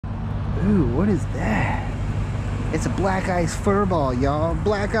Ooh, what is that? It's a black ice fur ball, y'all.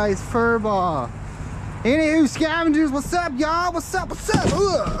 Black ice fur ball. Anywho, scavengers, what's up, y'all? What's up? What's up?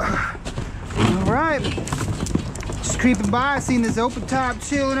 All right. Just creeping by, seen this open top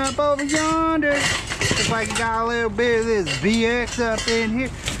chilling up over yonder. Looks like it got a little bit of this BX up in here.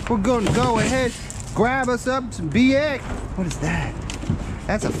 We're gonna go ahead, grab us up some BX. What is that?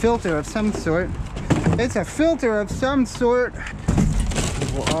 That's a filter of some sort. It's a filter of some sort.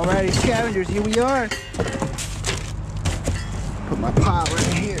 Well, alrighty, scavengers, here we are. Put my pot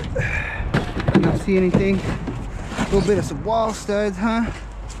right here. You don't see anything? A little bit of some wall studs, huh?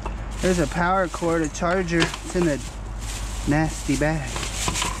 There's a power cord, a charger. It's in the nasty bag.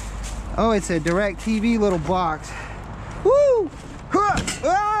 Oh, it's a direct TV little box. Woo! Huh!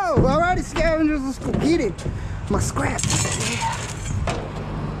 Oh! Alrighty, scavengers, let's go get it. My scrap.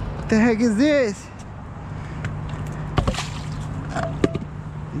 What the heck is this?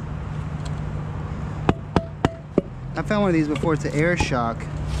 I found one of these before. It's an air shock.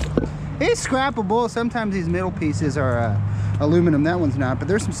 It's scrappable. Sometimes these middle pieces are aluminum. That one's not, but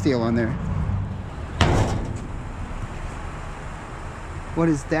there's some steel on there. What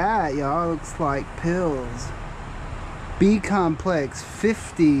is that, y'all? Looks like pills. B complex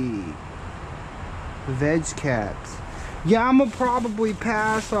 50 veg caps. Yeah, I'm gonna probably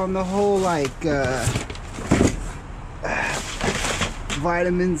pass on the whole like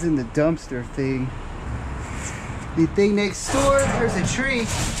vitamins in the dumpster thing. The thing next door, there's a tree.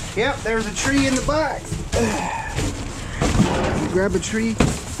 Yep, there's a tree in the box. Grab a tree,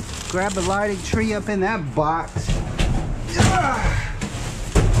 grab a lighted tree up in that box.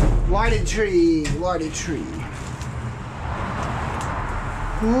 Lighted tree, lighted tree.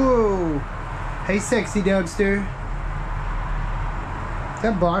 Whoa. Hey, sexy dumpster.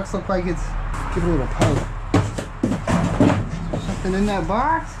 That box look like it's, give it a little poke. Something in that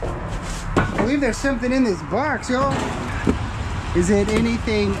box? I believe there's something in this box, y'all. Is it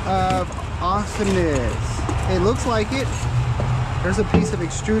anything of awesomeness? It looks like it. There's a piece of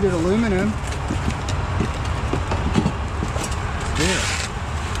extruded aluminum. There.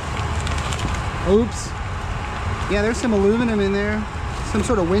 Oops. Yeah, there's some aluminum in there. Some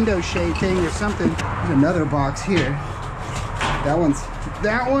sort of window shade thing or something. There's another box here. That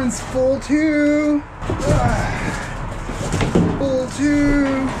one's full too. Full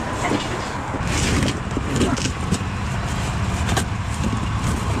too.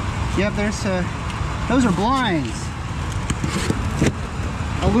 Yep, there's those are blinds.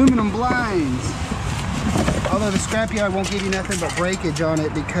 Aluminum blinds. Although the scrapyard won't give you nothing but breakage on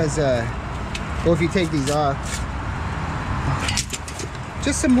it because well, if you take these off.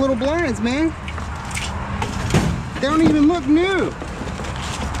 Just some little blinds, man. They don't even look new.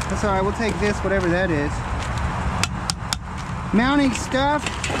 That's alright, we'll take this, whatever that is. Mounting stuff.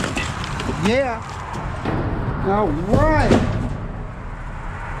 Yeah. Alright.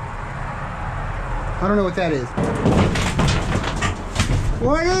 I don't know what that is.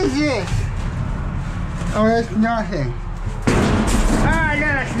 What is this? Oh, that's nothing. Ah,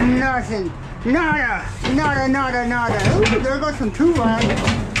 that's nothing. Nada. Nada, nada, nada. Ooh, there goes some 2 wires.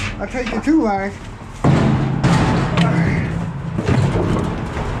 I'll take the 2 wires.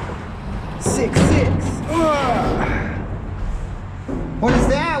 6, 6. What is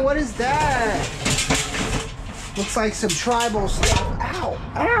that? What is that? Looks like some tribal stuff. Ow!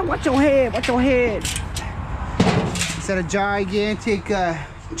 Ow! Watch your head! Watch your head! Is that a gigantic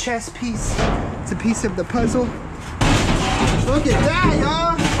chess piece? It's a piece of the puzzle. Look at that,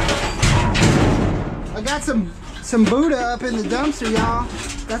 y'all! I got some Buddha up in the dumpster, y'all.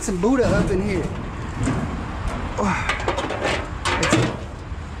 Got some Buddha up in here.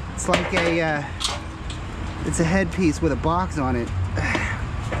 It's like a it's a headpiece with a box on it.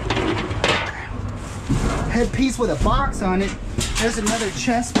 Headpiece with a box on it. There's another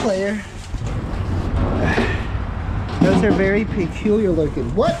chess player. Those are very peculiar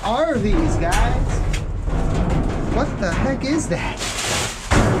looking. What are these, guys? What the heck is that?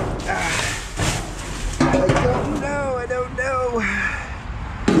 I don't know. I don't know.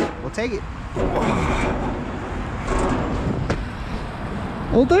 We'll take it.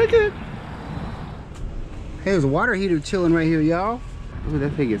 We'll take it. Hey, there's a water heater chilling right here, y'all. Ooh,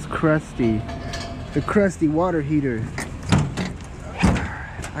 that thing is crusty. The crusty water heater.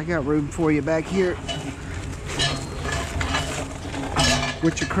 I got room for you back here.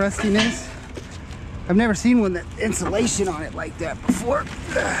 With your crustiness. I've never seen one that insulation on it like that before.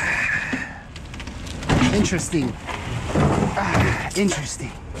 Interesting.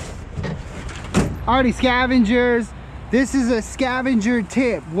 Interesting. Alrighty, scavengers. This is a scavenger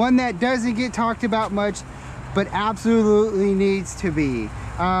tip. One that doesn't get talked about much, but absolutely needs to be.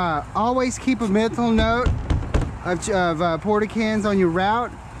 Always keep a mental note of porta cans on your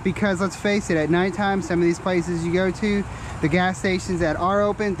route, because let's face it, at nighttime, some of these places you go to, the gas stations that are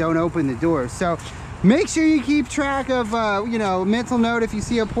open don't open the doors. So make sure you keep track of, you know, mental note if you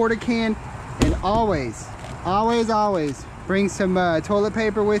see a porta can, and always bring some toilet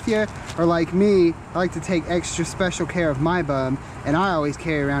paper with you, or like me, I like to take extra special care of my bum, and I always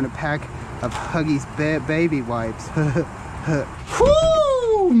carry around a pack of Huggies baby wipes.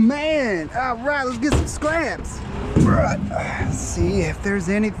 Whoo, man! All right, let's get some scraps. Let's see if there's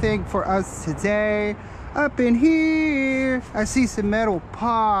anything for us today. Up in here, I see some metal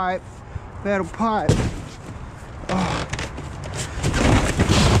pipe. Metal pipe. Oh.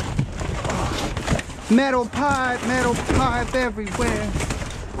 Metal pipe everywhere.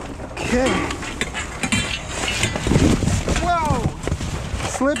 Okay. Whoa!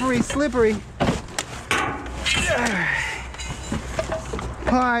 Slippery, slippery.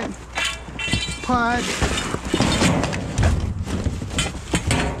 Pipe. Pipe.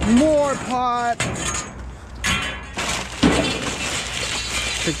 More pipe.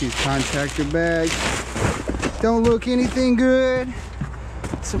 Check these contactor bags. Don't look anything good.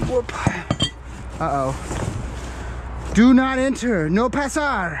 Some more pipe. Uh-oh. Do not enter. No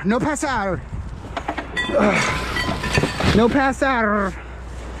pasar. No pasar. No pasar.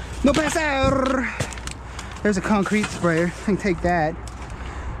 No pasar. There's a concrete sprayer. I can take that,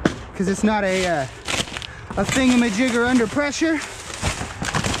 because it's not a thingamajigger under pressure.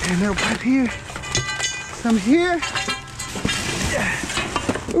 Okay, metal pipe here. Some here.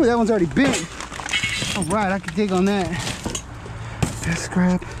 Ooh, that one's already bent. All right, I can dig on that. That's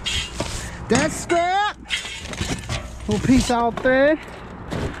scrap. That's scrap. Little piece out there.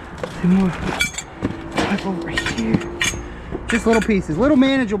 Some more pipe over here. Just little pieces, little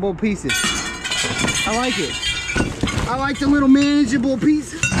manageable pieces. I like it. I like the little manageable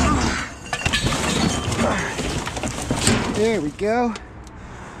pieces. There we go.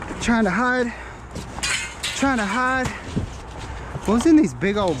 Trying to hide. Trying to hide. What's in these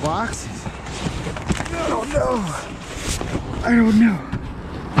big old boxes? I don't know. I don't know.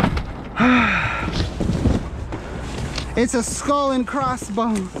 It's a skull and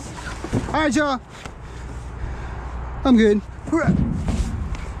crossbones. All right, y'all. I'm good.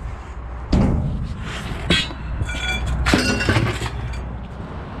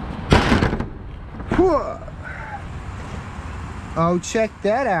 Oh, check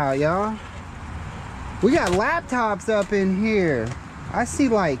that out, y'all. We got laptops up in here. I see,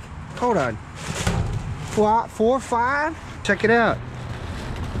 like, hold on, 4 or 5. Check it out.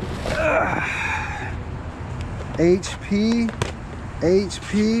 HP,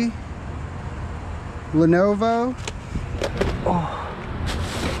 Lenovo,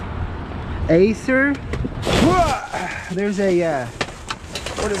 Acer. There's a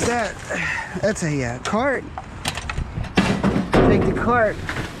what is that? That's a cart. Take the cart.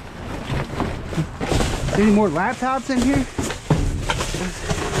 Is there any more laptops in here?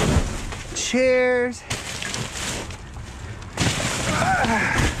 Chairs.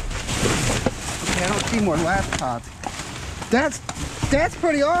 Okay, I don't see more laptops. That's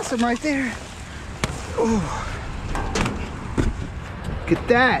pretty awesome right there. Ooh. Look at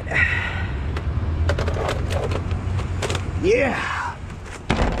that. Yeah.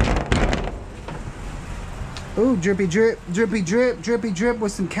 Ooh, drippy drip, drippy drip, drippy drip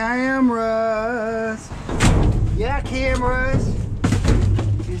with some cameras. Yeah, cameras.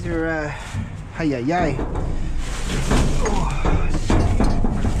 These are, hi-yi-yi.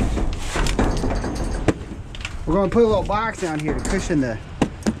 We're gonna put a little box down here to cushion the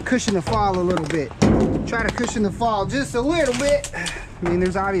fall a little bit. Try to cushion the fall just a little bit. I mean,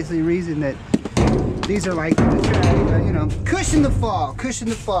 there's obviously a reason that these are like to try, but, you know, cushion the fall,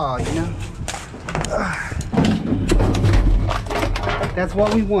 you know. That's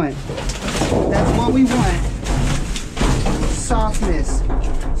what we want. That's what we want. Softness.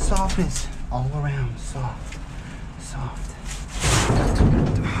 Softness. All around. Soft. Soft.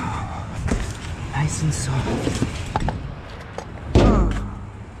 Nice and soft.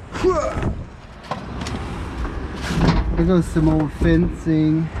 There goes some old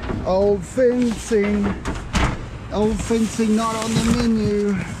fencing. Old fencing. Old fencing not on the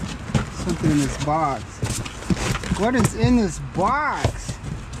menu. Something in this box. What is in this box?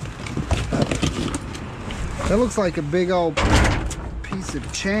 That looks like a big old piece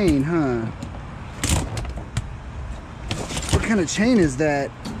of chain, huh? What kind of chain is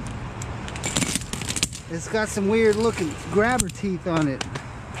that? It's got some weird looking grabber teeth on it.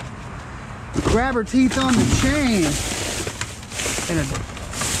 Grabber teeth on the chain.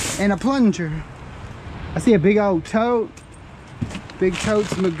 And a plunger. I see a big old tote. Big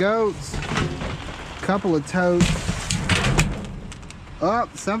totes and goats. Couple of totes. Oh,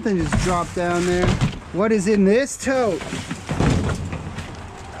 something just dropped down there. What is in this tote?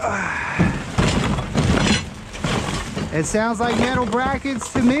 It sounds like metal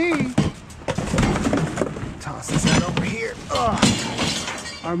brackets to me. Toss this out over here.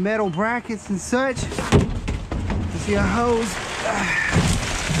 Our metal brackets and such. I see a hose.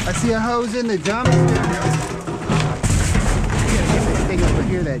 I see a hose in the dumpster. Thing over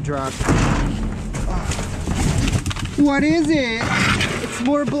here that dropped. What is it? It's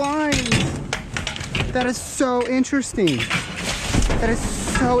more blinds. That is so interesting. That is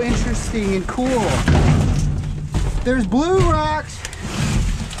so interesting and cool. There's blue rocks,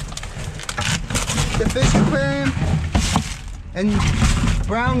 the fish aquarium, and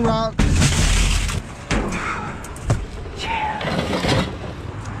brown rocks. Yeah.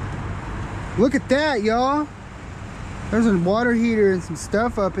 Look at that, y'all. There's a water heater and some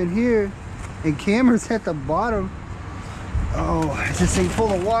stuff up in here, and cameras at the bottom. Oh, is this thing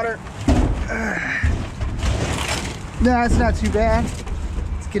full of water? No, it's not too bad.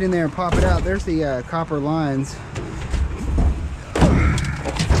 Let's get in there and pop it out. There's the copper lines.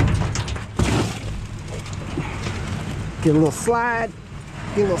 Get a little slide.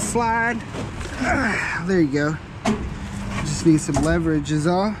 Get a little slide. There you go. Just need some leverage is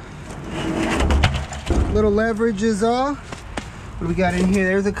all. Little leverage is all. What do we got in here?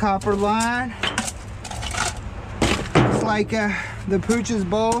 There's a copper line. It's like the Pooch's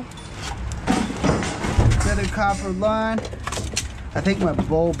bowl. Another copper line. I think my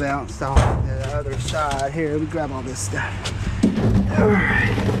bowl bounced off the other side. Here, let me grab all this stuff. All right.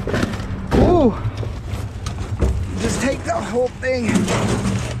 Ooh. Just take the whole thing.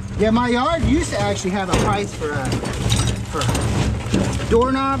 Yeah, my yard used to actually have a price for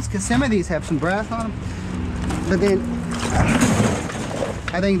doorknobs, because some of these have some brass on them. But then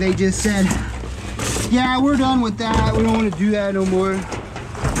I think they just said, yeah, we're done with that. We don't want to do that no more.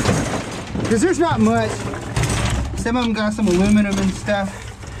 Because there's not much. Some of them got some aluminum and stuff.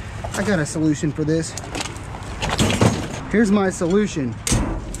 I got a solution for this. Here's my solution.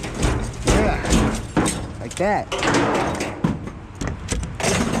 Yeah, like that.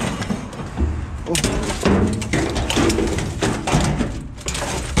 Oh.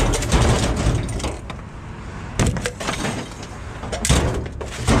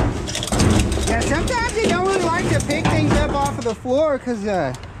 Yeah, sometimes you don't really like to pick things up off of the floor because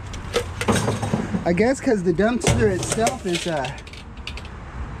I guess because the dumpster itself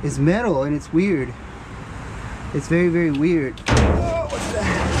is metal and it's weird. It's very, very weird. Oh, what's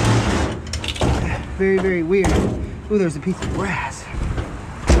that? Very, very weird. Ooh, there's a piece of brass.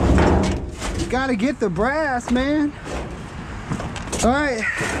 You gotta get the brass, man. All right.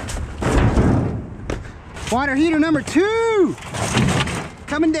 Water heater number 2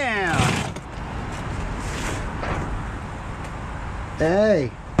 coming down.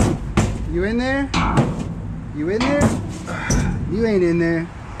 Hey. You in there? You in there? You ain't in there.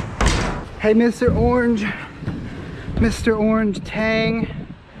 Hey, Mr. Orange. Mr. Orange Tang.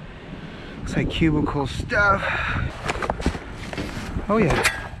 Looks like cubicle stuff. Oh, yeah.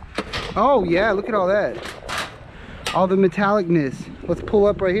 Oh, yeah, look at all that. All the metallicness. Let's pull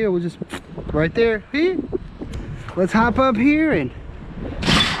up right here. We'll just, right there. Let's hop up here and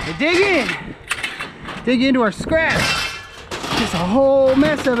dig in. Dig into our scrap. Just a whole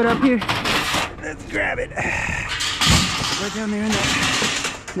mess of it up here. Let's grab it. Right down there in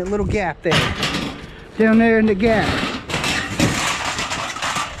that little gap there. Down there in the gap.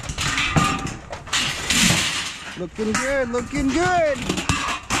 Looking good, looking good.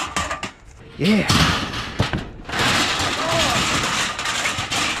 Yeah. Oh.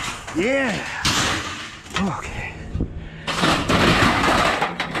 Yeah. Okay.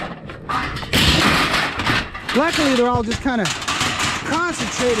 Luckily, they're all just kind of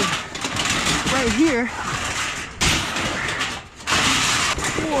concentrated right here.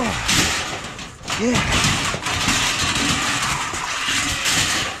 Whoa. Yeah.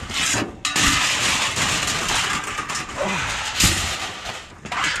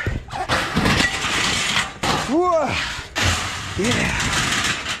 Whoa. Yeah.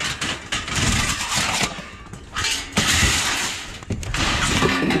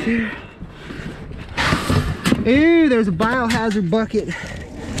 Ooh, there's a biohazard bucket.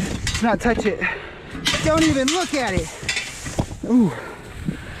 Let's not touch it. Don't even look at it. Ooh.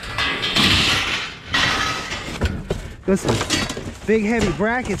 There's some big heavy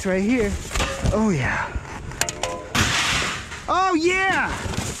brackets right here. Oh yeah. Oh yeah.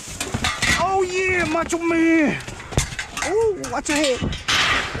 Oh yeah, Macho Man. Oh, watch your head.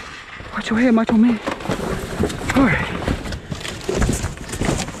 Watch your head, Macho Man. All right.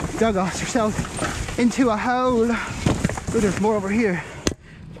 dug ourselves into a hole. Oh, there's more over here.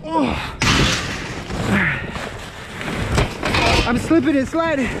 Oh. I'm slipping and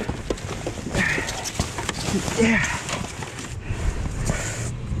sliding. Yeah.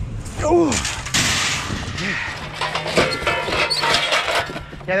 Oh.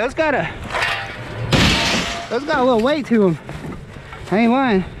 Yeah, those got a little weight to them. I ain't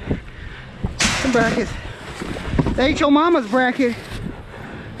lying. Some brackets. That ain't your mama's bracket.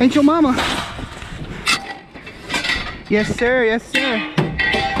 Ain't your mama. Yes, sir. Yes, sir.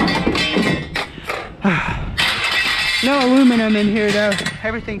 No aluminum in here, though.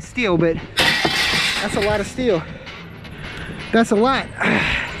 Everything's steel, but that's a lot of steel. That's a lot.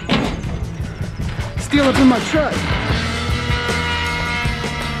 Steel up in my truck.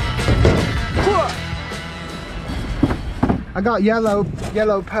 I got yellow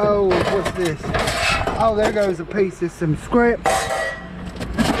poles. What's this? Oh, there goes a piece. There's some scrap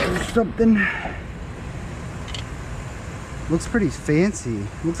or something. Looks pretty fancy.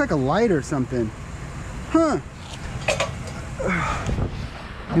 Looks like a light or something. Huh.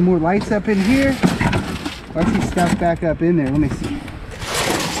 Any more lights up in here? I see stuff back up in there. Let me see.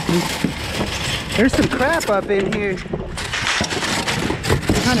 There's some crap up in here.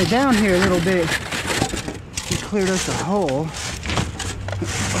 Kind of down here a little bit. He cleared us a hole.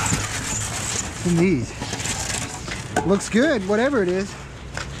 In these. Looks good, whatever it is.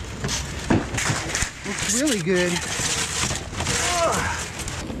 Looks really good.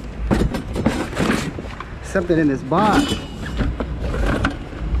 Something in this box.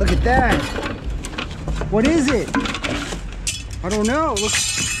 Look at that. What is it? I don't know.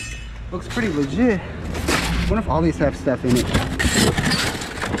 Looks pretty legit. I wonder if all these have stuff in it.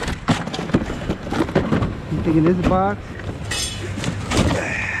 Anything in this box?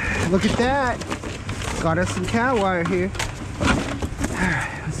 Look at that. Got us some cow wire here. Alright,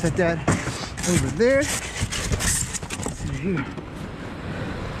 let's set that over there. Let's see here.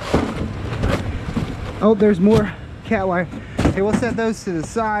 Oh, there's more cat wire. Okay, we'll set those to the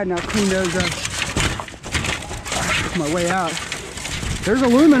side and I'll clean those up. My way out. There's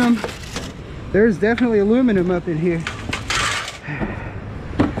aluminum. There's definitely aluminum up in here.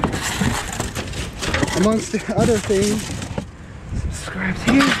 Amongst the other things, some scraps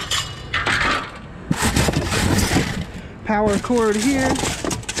here. Power cord here.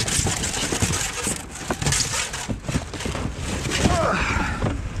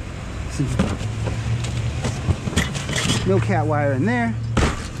 No cat wire in there.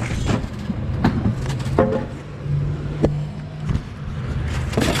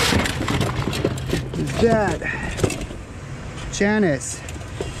 Who's that? Janice.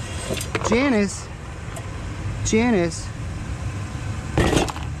 Janice? Janice?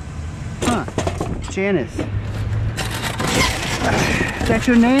 Huh. Janice. Is that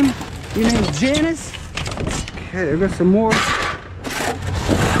your name? Your name's Janice? Okay, there goes some more.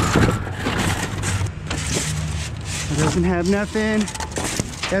 It doesn't have nothing.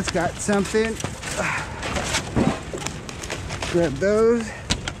 That's got something. Grab those.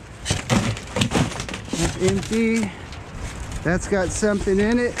 That's empty. That's got something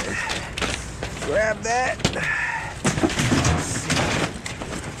in it. Grab that.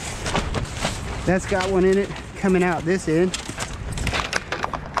 That's got one in it coming out this end.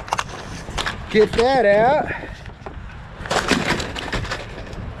 Get that out.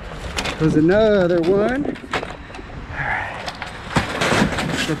 There's another one.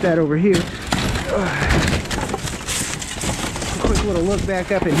 Put that over here. Quick little look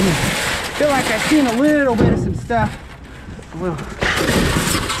back up in here. Feel like I've seen a little bit of some stuff. A little.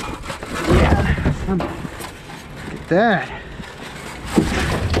 Yeah. Look at that.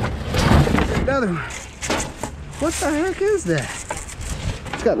 There's another one. What the heck is that?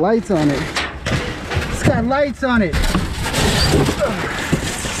 It's got lights on it. It's got lights on it.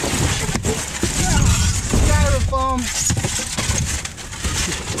 Styrofoam.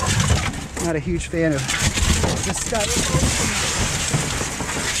 Not a huge fan of this styrofoam.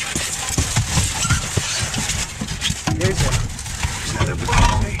 There's another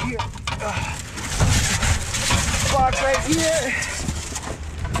box right here. Box right here.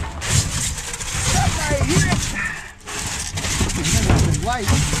 Stuff right here. Some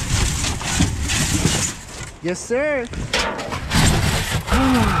lights. Yes, sir.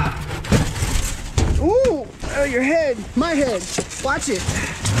 Ooh, oh, your head. My head. Watch it.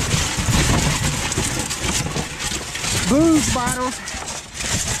 Booze bottles.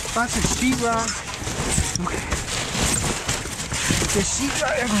 Lots of sheetrock. Okay. The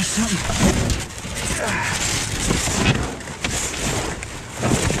sheetrock or something.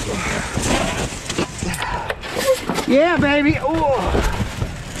 Yeah, baby. Oh.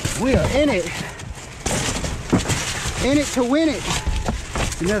 We are in it. In it to win it.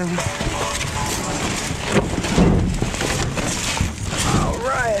 Another one. All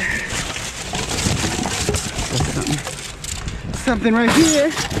right. Something right here.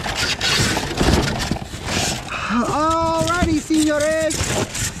 Alrighty, senores.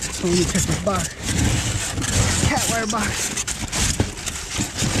 Let me check this box. Cat wire box.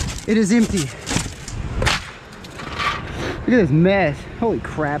 It is empty. Look at this mess. Holy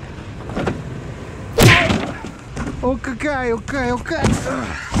crap. Okay. Okay.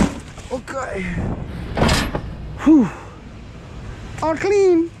 Whew. All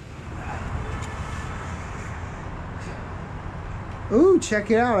clean. Ooh,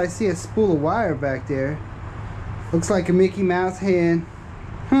 check it out. I see a spool of wire back there. Looks like a Mickey Mouse hand.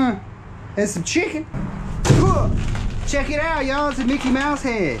 Huh. And some chicken. Check it out, y'all. It's a Mickey Mouse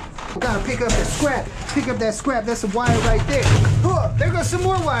hand. Gotta pick up that scrap. Pick up that scrap. That's some wire right there. There goes some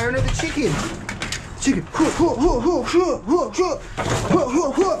more wire under the chicken. Chicken.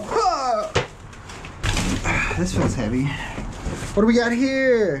 This feels heavy. What do we got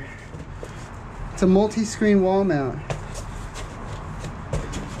here? It's a multi-screen wall mount.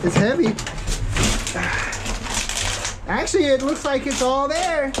 It's heavy. Actually, it looks like it's all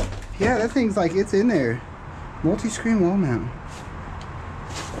there. Yeah, that thing's like it's in there. Multi-screen wall mount.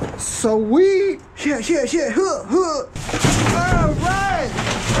 Sweet. Yeah. All right.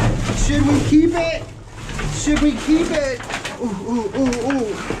 Should we keep it? Should we keep it? Ooh.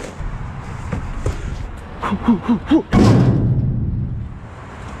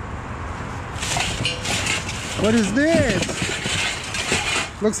 What is this?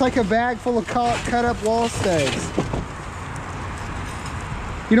 Looks like a bag full of cut up wall studs.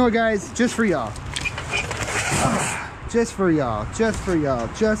 You know what, guys? Just for y'all. Just for y'all. Just for y'all.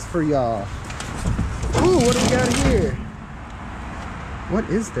 Just for y'all. Ooh, what do we got here? What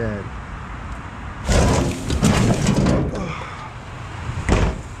is that?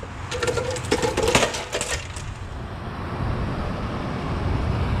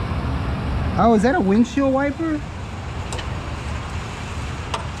 Oh, is that a windshield wiper?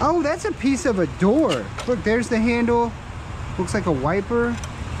 Oh, that's a piece of a door. Look, there's the handle. Looks like a wiper.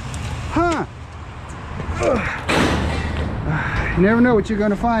 Huh. You never know what you're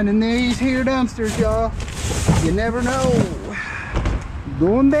gonna find in these here dumpsters, y'all. You never know.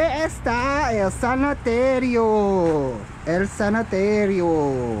 ¿Dónde está el sanitario? El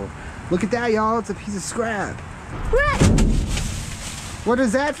sanitario. Look at that, y'all. It's a piece of scrap. What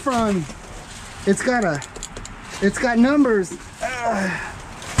is that from? It's got numbers.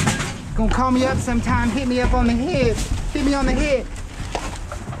 Gonna call me up sometime. Hit me up on the head. Hit me on the head.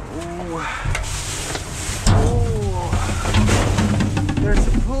 There's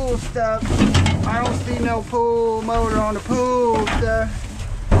some pool stuff. I don't see no pool motor on the pool stuff.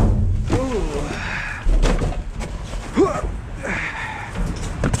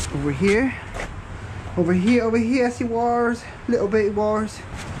 Over here. Over here, I see wires. Little baby wires.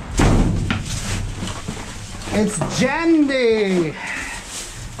 It's Jandy.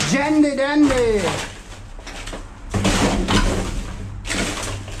 Jandy Dandy.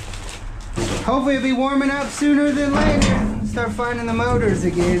 Hopefully it'll be warming up sooner than later. Start finding the motors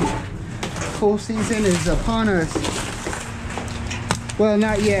again. Pool season is upon us. Well,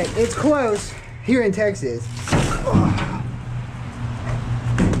 not yet. It's close here in Texas.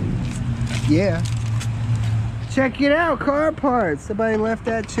 Yeah. Check it out, car parts. Somebody left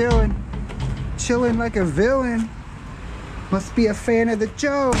that chilling like a villain. Must be a fan of the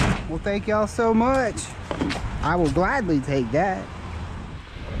show. Well, thank y'all so much. I will gladly take that.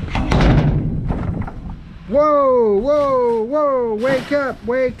 Whoa, whoa, whoa, wake up,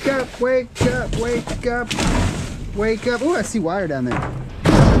 wake up, wake up, wake up, wake up. Oh, I see wire down there.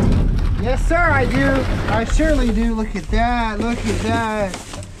 Yes, sir, I do. I surely do. Look at that, look at that.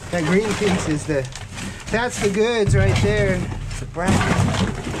 That green piece is that's the goods right there. It's a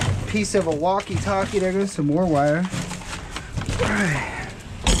bracket. Piece of a walkie-talkie. There goes some more wire. All right.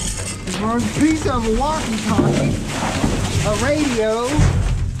 There's more piece of a walkie-talkie. A radio.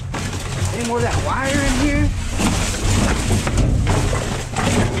 Any more of that wire in here?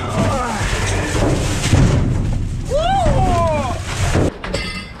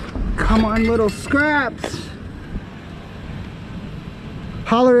 Come on, little scraps.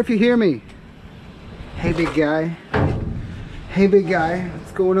 Holler if you hear me. Hey, big guy. Hey, big guy.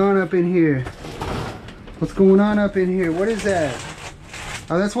 What's going on up in here? What's going on up in here? What is that?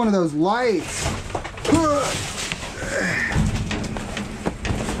 Oh, that's one of those lights.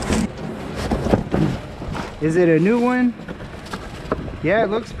 Is it a new one? Yeah, it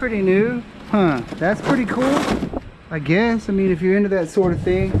looks pretty new. Huh, that's pretty cool. I guess. I mean, if you're into that sort of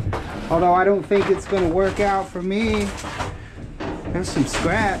thing. Although I don't think it's gonna work out for me. There's some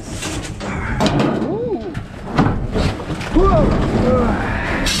scraps. Ooh. Whoa.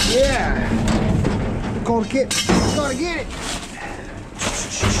 Yeah. Gotta get it.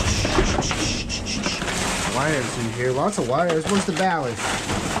 Wires in here, lots of wires. Where's the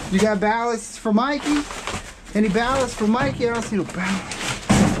ballast? You got ballast for Mikey? Any ballast for Mikey? I don't see no ballast.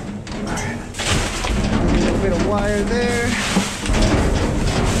 Alright. A little bit of wire there.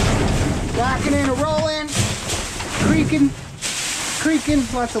 Rocking and rolling. Creaking.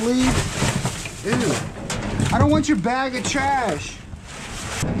 Lots of leaves. Ew. I don't want your bag of trash.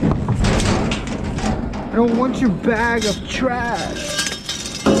 I don't want your bag of trash.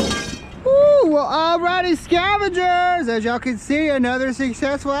 Woo, well, alrighty, scavengers. As y'all can see, another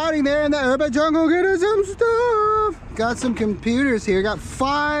successful outing there in the urban jungle, getting some stuff. Got some computers here. Got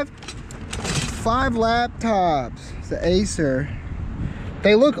five laptops. It's an Acer.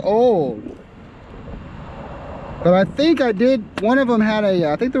 They look old. But I think one of them had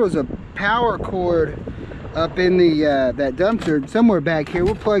I think there was a power cord up in the that dumpster somewhere back here.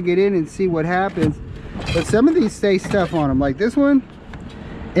 We'll plug it in and see what happens. But some of these say stuff on them, like this one,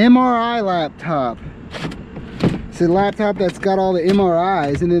 MRI laptop. It's a laptop that's got all the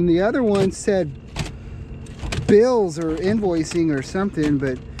MRIs, and then the other one said bills or invoicing or something,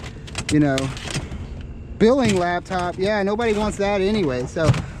 but you know, billing laptop. Yeah, nobody wants that anyway.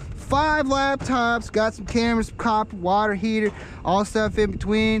 So 5 laptops, got some cameras, copper, water heater, all stuff in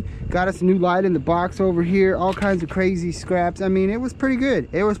between. Got us a new light in the box over here, all kinds of crazy scraps. I mean, it was pretty good.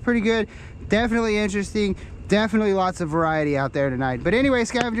 Definitely interesting. Definitely lots of variety out there tonight. But anyway,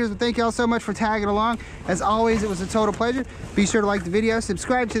 scavengers, thank y'all so much for tagging along. As always, it was a total pleasure. Be sure to like the video,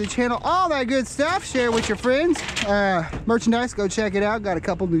 subscribe to the channel, all that good stuff. Share with your friends. Merchandise, go check it out. Got a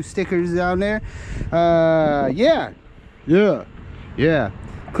couple new stickers down there. Yeah.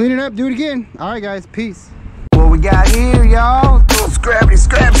 Clean it up, do it again. All right, guys, peace. What we got here, y'all? Scrappity